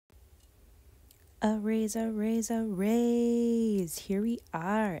Arrays, arrays, arrays. Here we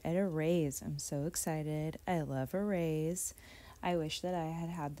are at arrays. I'm so excited. I love arrays. I wish that I had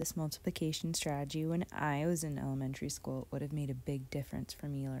had this multiplication strategy when I was in elementary school. It would have made a big difference for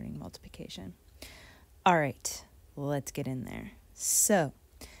me learning multiplication. All right, let's get in there. So,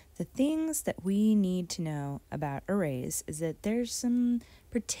 the things that we need to know about arrays is that there's some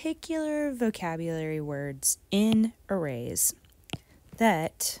particular vocabulary words in arrays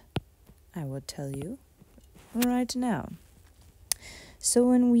that I will tell you right now. So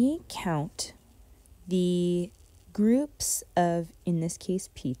when we count the groups of, in this case,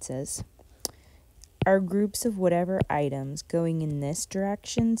 pizzas, are groups of whatever items going in this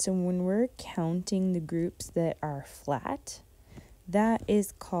direction. So when we're counting the groups that are flat, that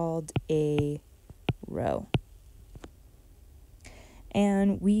is called a row.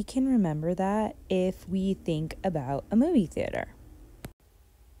 And we can remember that if we think about a movie theater.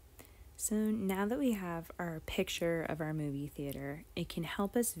 So now that we have our picture of our movie theater, it can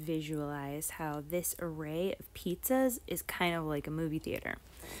help us visualize how this array of pizzas is kind of like a movie theater.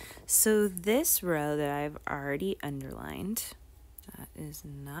 So this row that I've already underlined, that is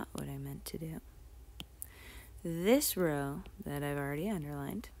not what I meant to do. This row that I've already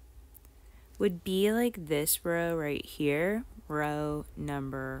underlined would be like this row right here, row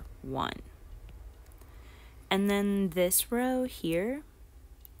number 1. And then this row here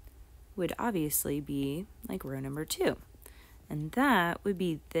would obviously be like row number 2. And that would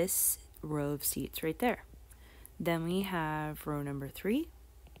be this row of seats right there. Then we have row number 3.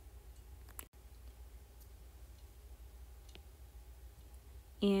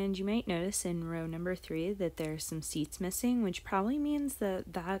 And you might notice in row number 3 that there's some seats missing, which probably means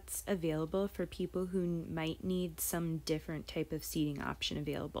that that's available for people who might need some different type of seating option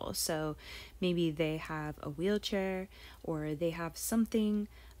available. So maybe they have a wheelchair or they have something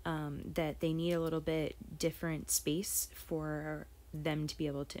that they need a little bit different space for them to be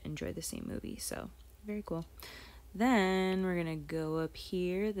able to enjoy the same movie. So very cool. Then we're gonna go up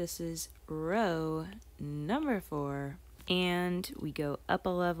here. This is row number 4, and we go up a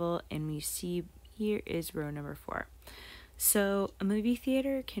level and we see here is row number 4. So a movie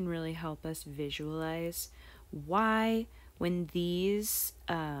theater can really help us visualize why when these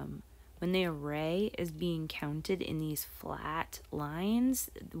when the array is being counted in these flat lines,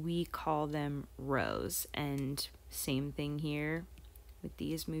 we call them rows. And same thing here with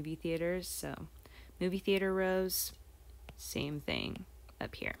these movie theaters. So movie theater rows, same thing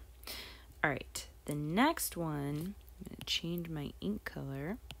up here. All right, the next one, I'm going to change my ink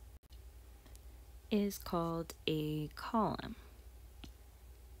color, is called a column.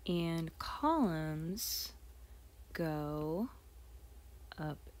 And columns go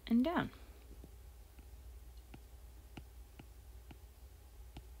up and down.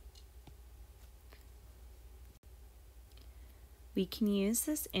 We can use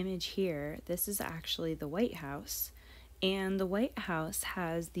this image here. This is actually the White House, and the White House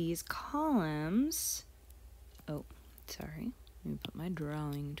has these columns. Oh, sorry. Let me put my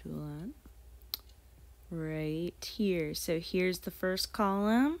drawing tool on. Right here. So here's the first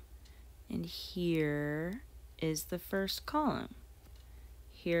column, and here is the first column.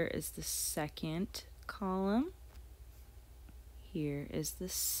 Here is the second column. Here is the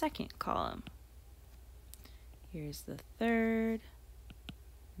second column. Here's the third,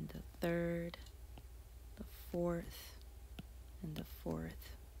 and the third, the fourth, and the fourth,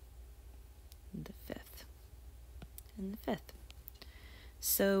 and the fifth, and the fifth.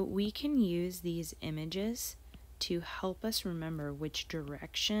 So we can use these images to help us remember which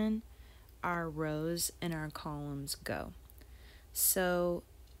direction our rows and our columns go. So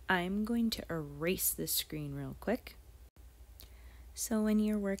I'm going to erase this screen real quick. So when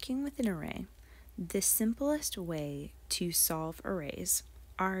you're working with an array, the simplest way to solve arrays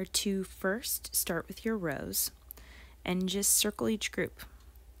are to first start with your rows and just circle each group.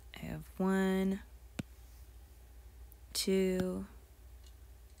 I have 1, 2,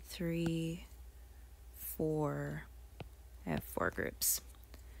 3, 4. I have 4 groups.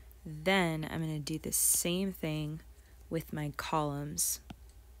 Then I'm going to do the same thing with my columns.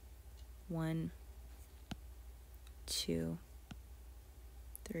 1, 2,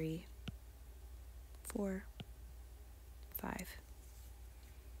 3, 4, 5.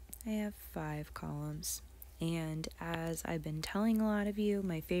 I have 5 columns. And as I've been telling a lot of you,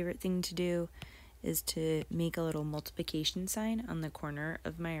 my favorite thing to do is to make a little multiplication sign on the corner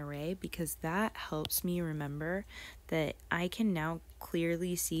of my array, because that helps me remember that I can now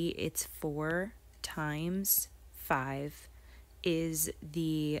clearly see it's 4 times 5 is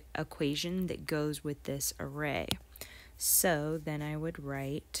the equation that goes with this array. So then I would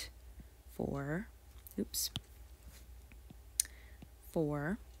write 4, oops,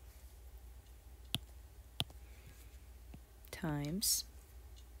 4 times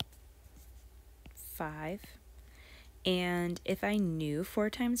 5. And if I knew 4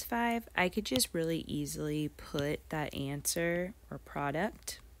 times 5, I could just really easily put that answer or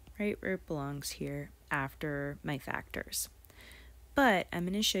product right where it belongs here after my factors. But I'm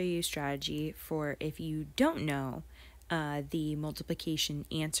going to show you a strategy for if you don't know the multiplication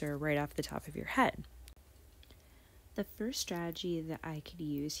answer right off the top of your head. The first strategy that I could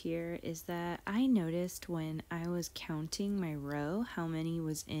use here is that I noticed when I was counting my row, how many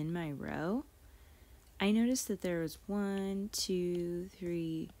was in my row. I noticed that there was 1, 2,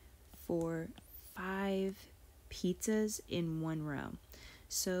 3, 4, 5 pizzas in one row.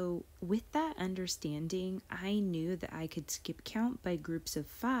 So with that understanding, I knew that I could skip count by groups of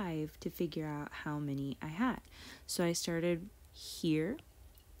 5 to figure out how many I had. So I started here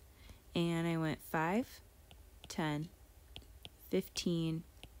and I went 5, 10, 15,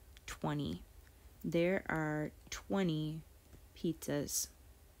 20. There are 20 pizzas.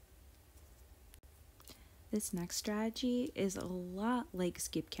 This next strategy is a lot like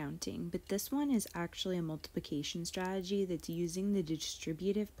skip counting, but this one is actually a multiplication strategy that's using the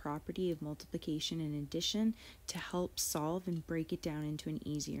distributive property of multiplication and addition to help solve and break it down into an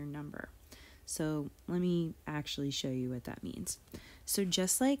easier number. So let me actually show you what that means. So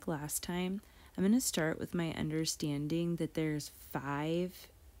just like last time, I'm going to start with my understanding that there's 5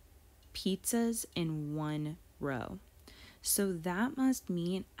 pizzas in one row. So that must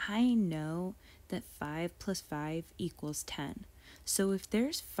mean I know that 5 plus 5 equals 10. So if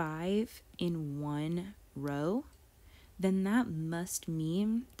there's 5 in one row, then that must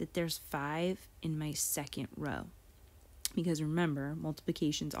mean that there's 5 in my second row. Because remember,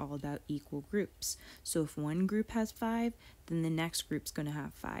 multiplication is all about equal groups. So if one group has 5, then the next group's going to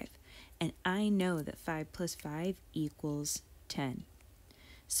have 5. And I know that 5 plus 5 equals 10.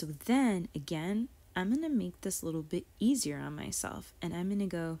 So then, again, I'm going to make this a little bit easier on myself. And I'm going to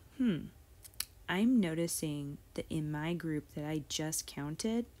go, I'm noticing that in my group that I just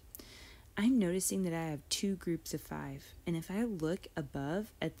counted, I'm noticing that I have 2 groups of 5. And if I look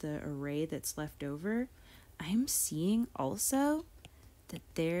above at the array that's left over, I'm seeing also that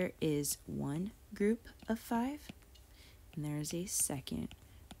there is one group of 5 and there's a second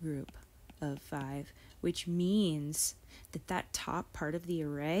group of 5, which means that that top part of the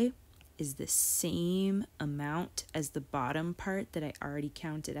array is the same amount as the bottom part that I already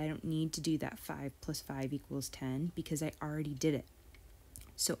counted. I don't need to do that 5 plus 5 equals 10 because I already did it.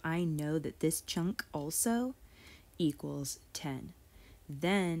 So I know that this chunk also equals 10.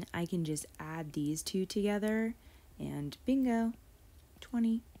 Then I can just add these two together and bingo,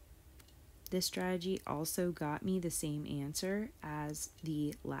 20. This strategy also got me the same answer as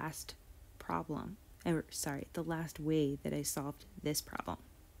the last problem, the last way that I solved this problem.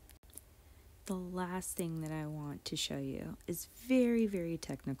 The last thing that I want to show you is very, very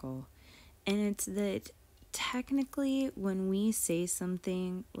technical, and it's that technically when we say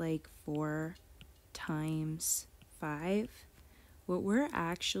something like 4 times 5, what we're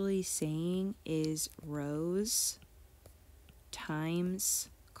actually saying is rows times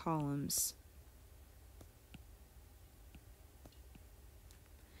columns.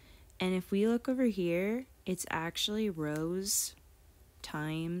 And if we look over here, it's actually rows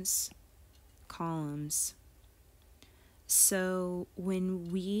times columns. So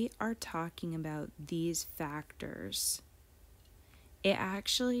when we are talking about these factors, it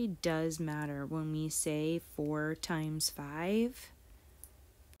actually does matter when we say 4 times 5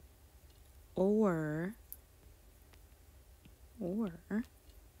 or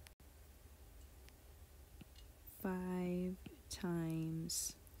 5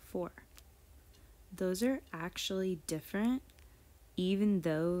 times 4. Those are actually different even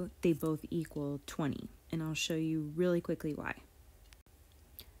though they both equal 20, and I'll show you really quickly why.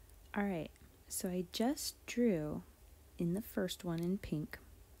 Alright, so I just drew in the first one in pink,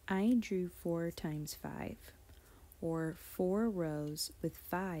 I drew 4 times 5, or 4 rows with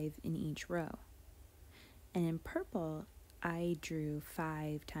 5 in each row. And in purple, I drew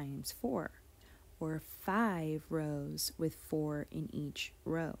 5 times 4, or 5 rows with 4 in each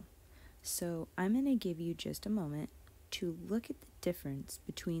row. So I'm going to give you just a moment to look at the difference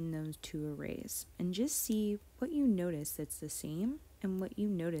between those two arrays and just see what you notice that's the same and what you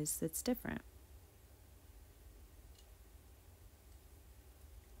notice that's different.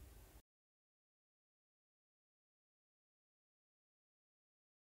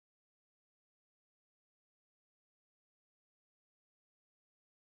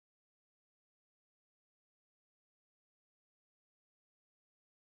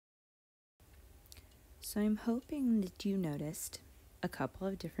 So I'm hoping that you noticed a couple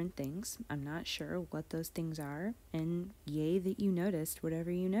of different things. I'm not sure what those things are, and yay that you noticed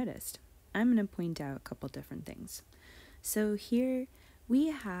whatever you noticed. I'm going to point out a couple different things. So here we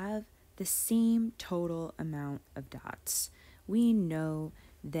have the same total amount of dots. We know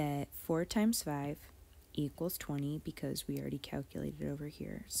that 4 times 5 equals 20 because we already calculated over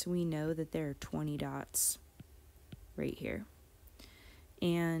here. So we know that there are 20 dots right here.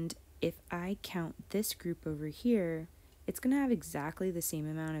 And if I count this group over here, it's going to have exactly the same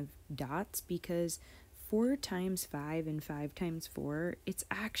amount of dots because 4 times 5 and 5 times 4, it's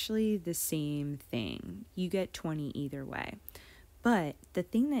actually the same thing. You get 20 either way. But the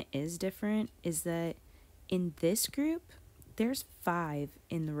thing that is different is that in this group, there's 5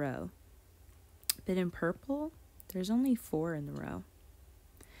 in the row. But in purple, there's only 4 in the row.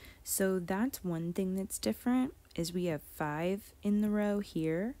 So that's one thing that's different is we have 5 in the row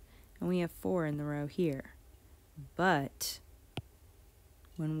here and we have 4 in the row here. But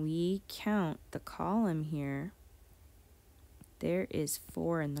when we count the column here, there is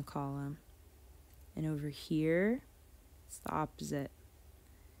 4 in the column. And over here, it's the opposite.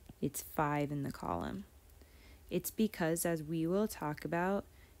 It's 5 in the column. It's because, as we will talk about,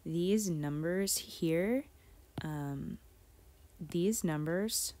 these numbers here, these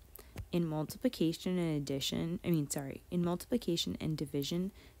numbers in multiplication and in multiplication and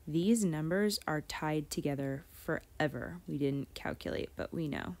division, these numbers are tied together forever. We didn't calculate, but we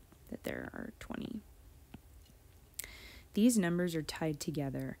know that there are 20. These numbers are tied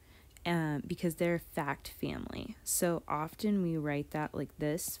together because they're a fact family. So often we write that like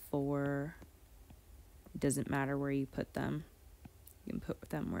this for, it doesn't matter where you put them. You can put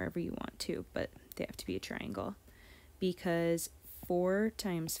them wherever you want to, but they have to be a triangle. Because 4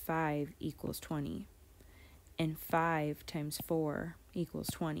 times 5 equals 20. And 5 times 4 equals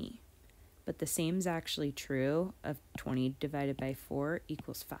 20. But the same is actually true of 20 divided by 4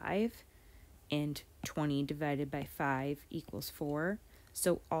 equals 5. And 20 divided by 5 equals 4.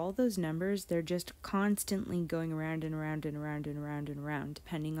 So all those numbers, they're just constantly going around and around and around and around and around,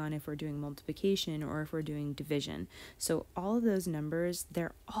 depending on if we're doing multiplication or if we're doing division. So all of those numbers,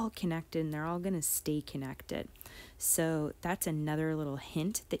 they're all connected and they're all going to stay connected. So that's another little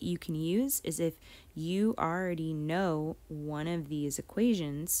hint that you can use is if you already know one of these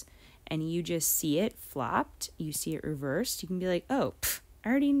equations and you just see it flopped, you see it reversed, you can be like, oh, I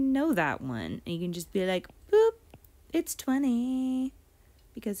already know that one. And you can just be like, boop, it's 20.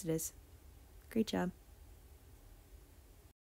 Because it is. Great job.